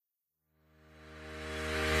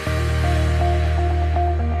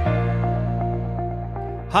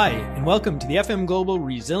Hi, and welcome to the FM Global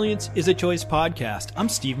Resilience is a Choice podcast. I'm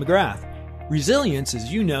Steve McGrath. Resilience, as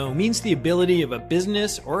you know, means the ability of a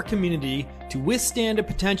business or a community to withstand a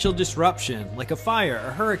potential disruption like a fire,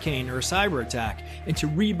 a hurricane, or a cyber attack, and to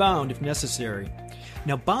rebound if necessary.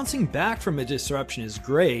 Now, bouncing back from a disruption is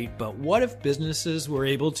great, but what if businesses were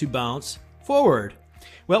able to bounce forward?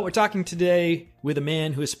 Well, we're talking today with a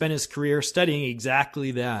man who has spent his career studying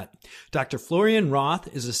exactly that. Dr. Florian Roth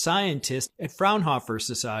is a scientist at Fraunhofer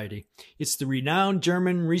Society. It's the renowned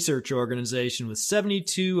German research organization with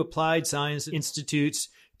 72 applied science institutes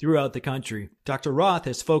throughout the country. Dr. Roth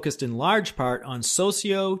has focused in large part on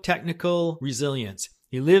socio-technical resilience.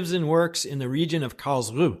 He lives and works in the region of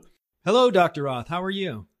Karlsruhe. Hello, Dr. Roth. How are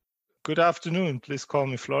you? Good afternoon. Please call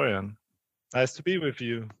me Florian. Nice to be with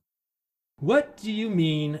you. What do you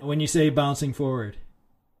mean when you say bouncing forward?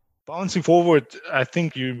 Bouncing forward, I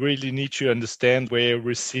think you really need to understand where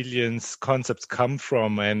resilience concepts come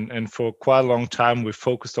from. And for quite a long time, we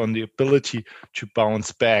focused on the ability to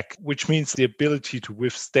bounce back, which means the ability to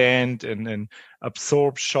withstand and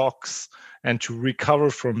absorb shocks and to recover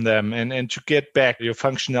from them and to get back your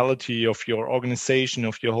functionality of your organization,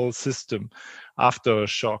 of your whole system after a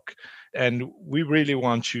shock. And we really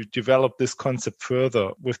want to develop this concept further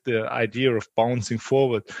with the idea of bouncing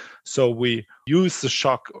forward. So we use the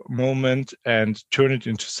shock moment and turn it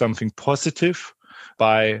into something positive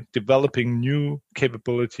by developing new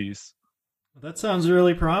capabilities. That sounds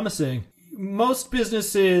really promising. Most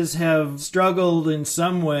businesses have struggled in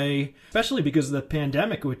some way, especially because of the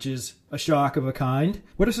pandemic, which is a shock of a kind.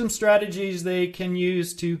 What are some strategies they can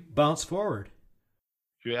use to bounce forward?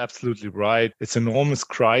 You're absolutely right. It's an enormous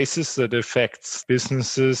crisis that affects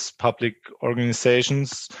businesses, public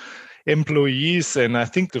organizations, employees. And I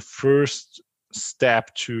think the first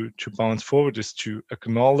step to bounce forward is to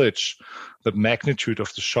acknowledge the magnitude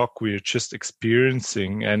of the shock we're just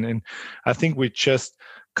experiencing. And I think we just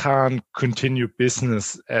can't continue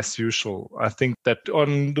business as usual. I think that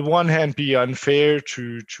on the one hand, be unfair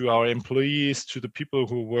to our employees, to the people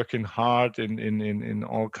who are working hard in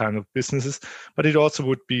all kind of businesses, but it also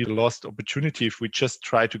would be a lost opportunity if we just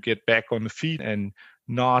try to get back on the feet and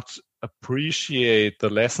not appreciate the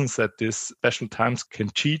lessons that these special times can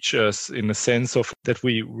teach us, in a sense of that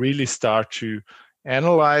we really start to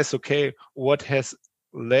analyze, okay, what has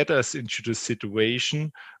led us into the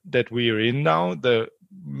situation that we are in now,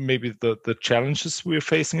 maybe the challenges we're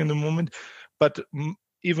facing in the moment, but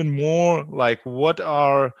even more like what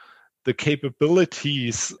are the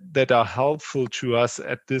capabilities that are helpful to us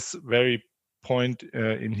at this very point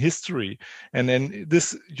in history. And then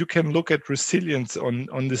this, you can look at resilience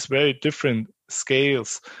on this very different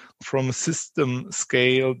scales, from a system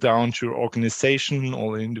scale down to organization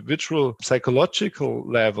or individual psychological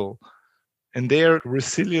level. And their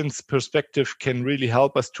resilience perspective can really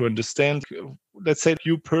help us to understand, let's say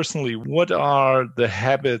you personally, what are the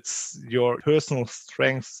habits, your personal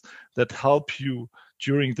strengths that help you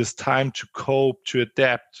during this time to cope, to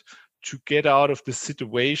adapt, to get out of the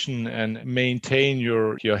situation and maintain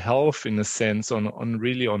your health in a sense on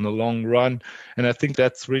really on the long run. And I think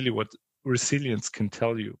that's really what resilience can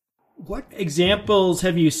tell you. What examples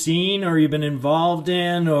have you seen or you've been involved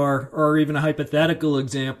in, or even a hypothetical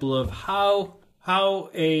example of how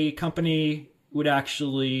a company would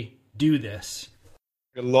actually do this?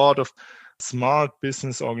 A lot of smart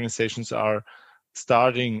business organizations are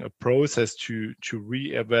starting a process to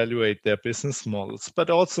reevaluate their business models. But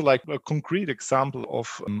also, like a concrete example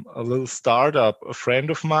of a little startup, a friend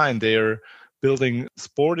of mine, they're building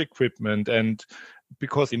sport equipment, and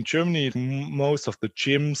because in Germany, most of the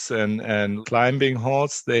gyms and climbing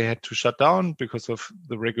halls, they had to shut down because of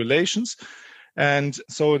the regulations. And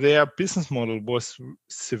so their business model was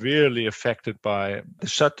severely affected by the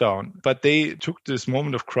shutdown. But they took this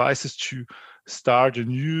moment of crisis to start a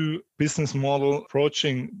new business model,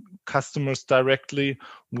 approaching customers directly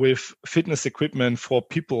with fitness equipment for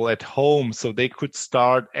people at home, so they could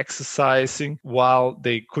start exercising while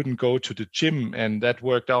they couldn't go to the gym. And that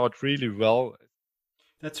worked out really well.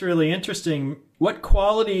 That's really interesting. What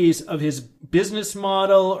qualities of his business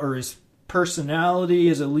model or his personality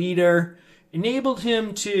as a leader enabled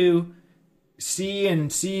him to see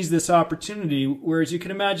and seize this opportunity, whereas you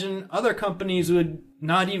can imagine other companies would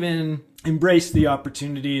not even embrace the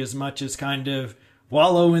opportunity as much as kind of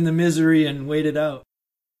wallow in the misery and wait it out?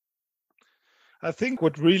 I think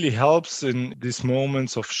what really helps in these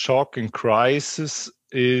moments of shock and crisis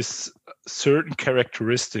is certain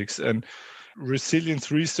characteristics. And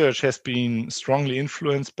resilience research has been strongly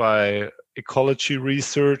influenced by ecology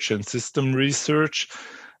research and system research,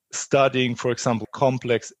 studying, for example,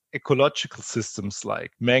 complex ecological systems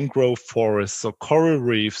like mangrove forests or coral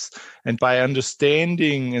reefs. And by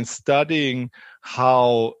understanding and studying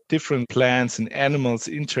how different plants and animals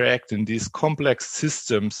interact in these complex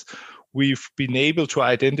systems, we've been able to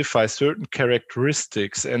identify certain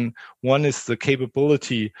characteristics. And one is the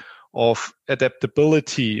capability of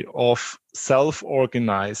adaptability, of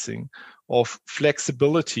self-organizing, of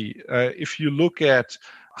flexibility. If you look at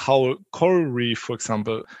how coral reef, for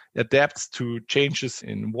example, adapts to changes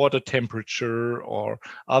in water temperature or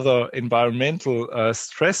other environmental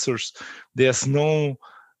stressors, there's no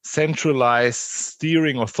centralized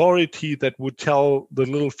steering authority that would tell the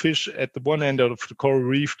little fish at the one end of the coral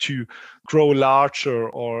reef to grow larger,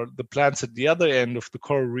 or the plants at the other end of the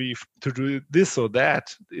coral reef to do this or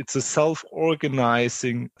that. It's a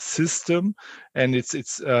self-organizing system, and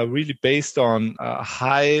it's really based on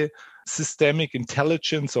high systemic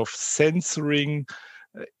intelligence of censoring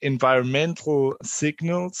environmental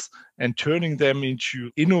signals and turning them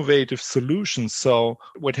into innovative solutions. So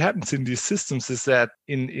what happens in these systems is that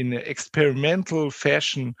in an experimental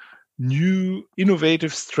fashion, new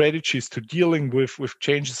innovative strategies to dealing with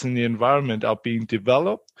changes in the environment are being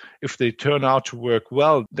developed. If they turn out to work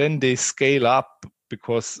well, then they scale up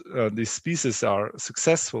because these species are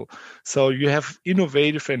successful. So you have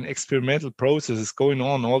innovative and experimental processes going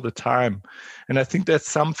on all the time. And I think that's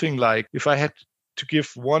something like, if I had to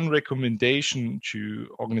give one recommendation to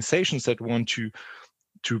organizations that want to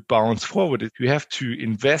bounce forward, you have to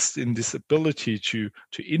invest in this ability to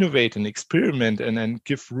innovate and experiment, and then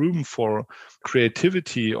give room for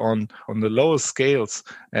creativity on the lower scales,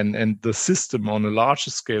 and the system on a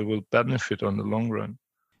larger scale will benefit on the long run.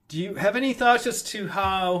 Do you have any thoughts as to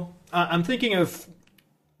how, I'm thinking of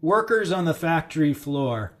workers on the factory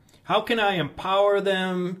floor, how can I empower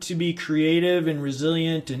them to be creative and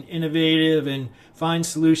resilient and innovative and find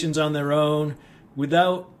solutions on their own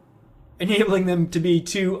without enabling them to be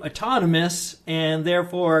too autonomous and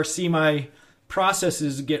therefore see my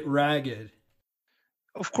processes get ragged?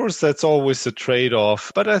 Of course, that's always a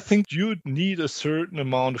trade-off, but I think you need a certain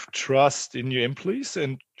amount of trust in your employees,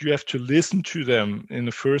 and you have to listen to them in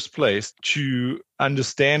the first place to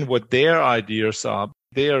understand what their ideas are.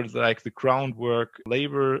 They are like the groundwork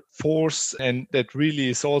labor force, and that really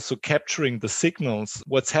is also capturing the signals,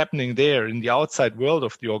 what's happening there in the outside world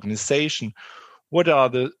of the organization. What are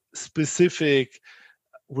the specific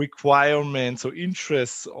requirements or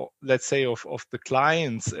interests, let's say, of the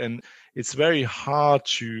clients? And it's very hard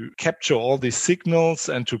to capture all these signals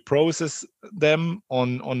and to process them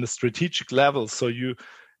on the strategic level. So you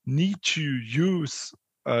need to use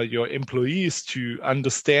your employees to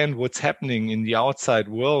understand what's happening in the outside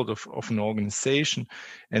world of an organization,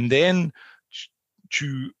 and then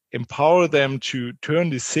to empower them to turn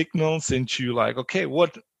these signals into like, okay,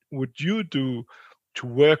 what would you do to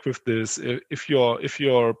work with this? If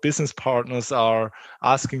your business partners are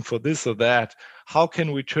asking for this or that, how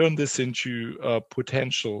can we turn this into a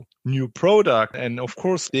potential new product? And of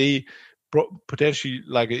course, they potentially,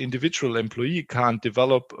 like an individual employee, can't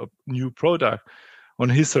develop a new product on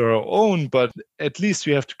his or her own, but at least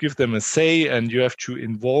you have to give them a say and you have to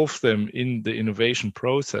involve them in the innovation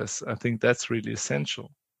process. I think that's really essential.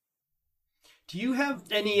 Do you have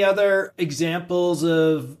any other examples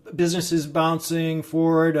of businesses bouncing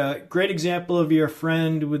forward? A great example of your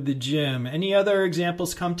friend with the gym. Any other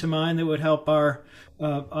examples come to mind that would help our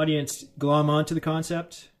audience glom onto the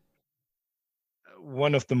concept?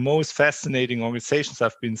 One of the most fascinating organizations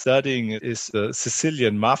I've been studying is the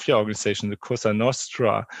Sicilian mafia organization, the Cosa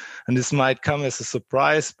Nostra. And this might come as a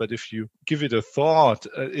surprise, but if you give it a thought,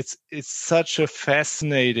 it's such a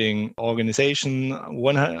fascinating organization,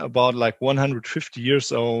 about like 150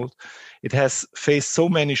 years old. It has faced so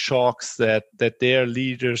many shocks that their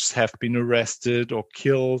leaders have been arrested or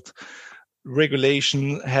killed.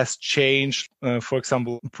 Regulation has changed, for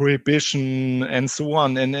example, prohibition and so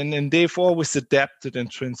on. And they've always adapted and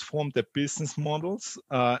transformed their business models.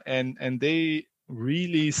 And they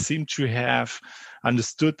really seem to have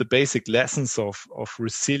understood the basic lessons of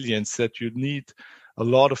resilience, that you need a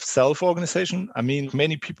lot of self-organization. I mean,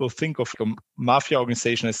 many people think of a mafia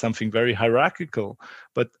organization as something very hierarchical,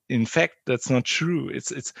 but in fact, that's not true.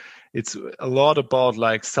 It's a lot about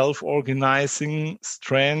like self-organizing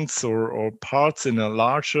strands or parts in a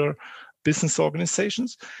larger business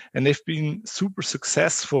organizations. And they've been super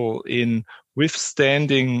successful in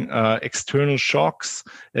withstanding external shocks,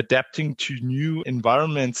 adapting to new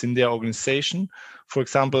environments in their organization. For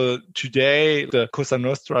example, today, the Cosa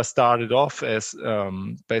Nostra started off as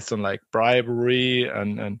based on like bribery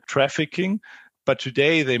and trafficking. But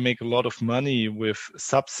today they make a lot of money with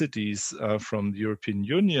subsidies from the European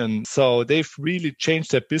Union. So they've really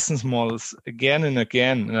changed their business models again and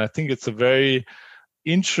again. And I think it's a very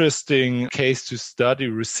interesting case to study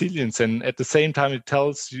resilience. And at the same time, it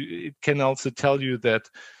can also tell you that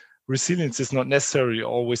resilience is not necessarily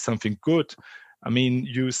always something good. I mean,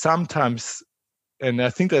 you sometimes, and I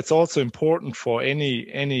think that's also important for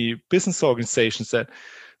any business organizations, that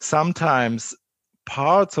sometimes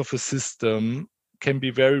parts of a system can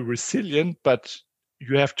be very resilient, but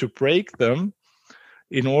you have to break them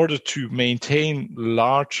in order to maintain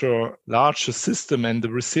larger system and the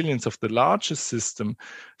resilience of the larger system.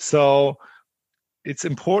 So it's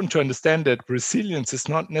important to understand that resilience is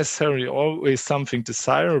not necessarily always something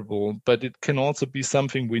desirable, but it can also be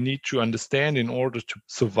something we need to understand in order to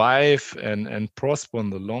survive and prosper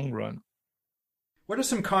in the long run. What are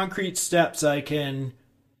some concrete steps I can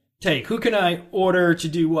take? Who can I order to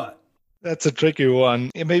do what? That's a tricky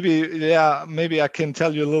one. Maybe I can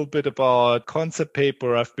tell you a little bit about concept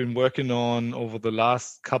paper I've been working on over the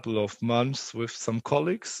last couple of months with some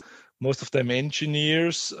colleagues, most of them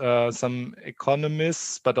engineers, some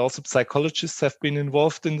economists, but also psychologists have been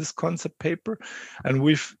involved in this concept paper. And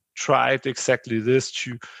we've tried exactly this,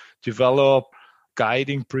 to develop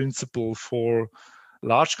guiding principle for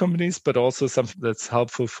large companies, but also something that's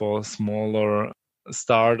helpful for smaller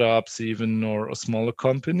startups even, or smaller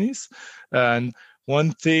companies. And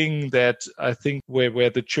one thing that I think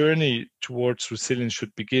where the journey towards resilience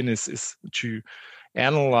should begin is to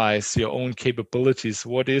analyze your own capabilities.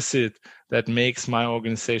 What is it that makes my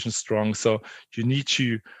organization strong? So you need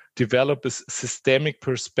to develop a systemic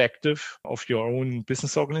perspective of your own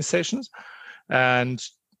business organizations. And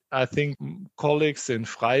I think colleagues in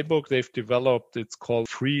Freiburg, they've developed, it's called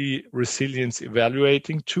free resilience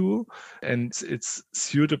evaluating tool, and it's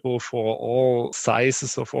suitable for all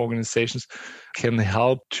sizes of organizations, can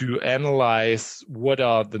help to analyze what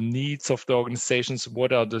are the needs of the organizations,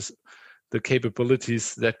 what are the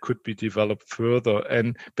capabilities that could be developed further.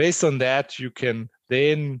 And based on that, you can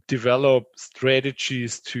then develop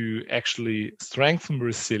strategies to actually strengthen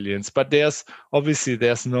resilience. But there's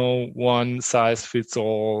no one size fits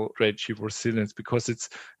all strategy for resilience, because it's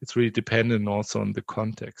really dependent also on the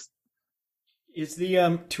context. Is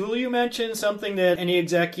the tool you mentioned something that any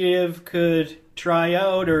executive could try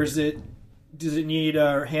out, or does it need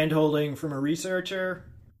hand-holding from a researcher?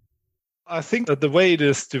 I think that the way it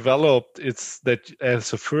is developed, it's that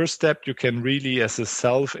as a first step, you can really, as a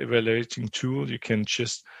self-evaluating tool,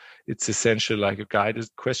 it's essentially like a guided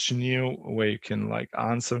questionnaire where you can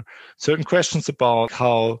answer certain questions about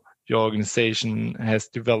how your organization has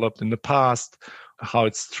developed in the past, how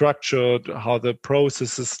it's structured, how the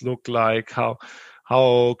processes look like,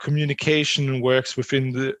 how communication works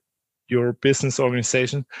within your business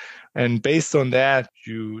organization. And based on that,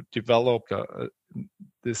 you develop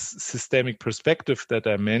this systemic perspective that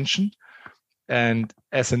I mentioned. And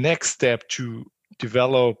as a next step, to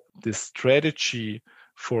develop this strategy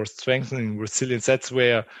for strengthening resilience, that's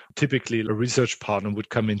where typically a research partner would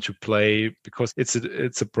come into play, because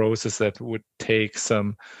it's a process that would take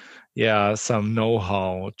some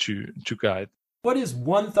know-how to guide. What is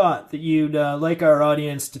one thought that you'd like our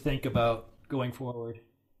audience to think about going forward?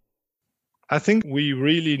 I think we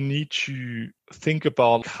really need to think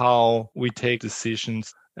about how we take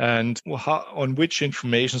decisions and on which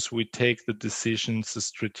informations we take the decisions, the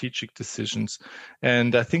strategic decisions.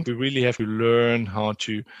 And I think we really have to learn how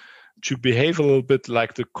to behave a little bit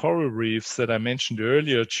like the coral reefs that I mentioned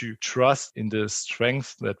earlier, to trust in the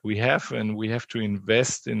strength that we have, and we have to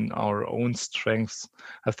invest in our own strengths.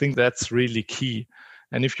 I think that's really key.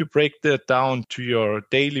 And if you break that down to your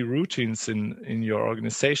daily routines in your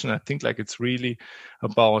organization, I think it's really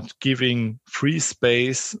about giving free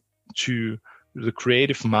space to the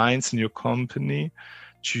creative minds in your company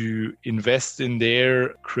to invest in their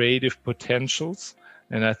creative potentials.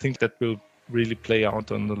 And I think that will really play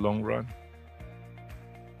out on the long run.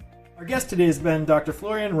 Our guest today has been Dr.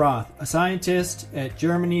 Florian Roth, a scientist at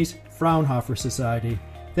Germany's Fraunhofer Society.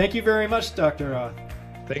 Thank you very much, Dr. Roth.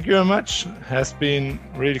 Thank you very much. It has been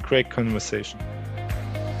a really great conversation.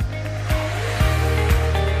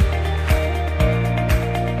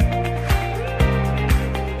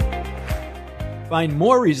 Find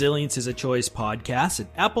more Resilience is a Choice podcasts at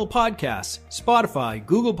Apple Podcasts, Spotify,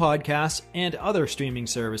 Google Podcasts, and other streaming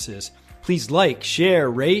services. Please like, share,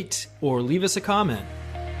 rate, or leave us a comment.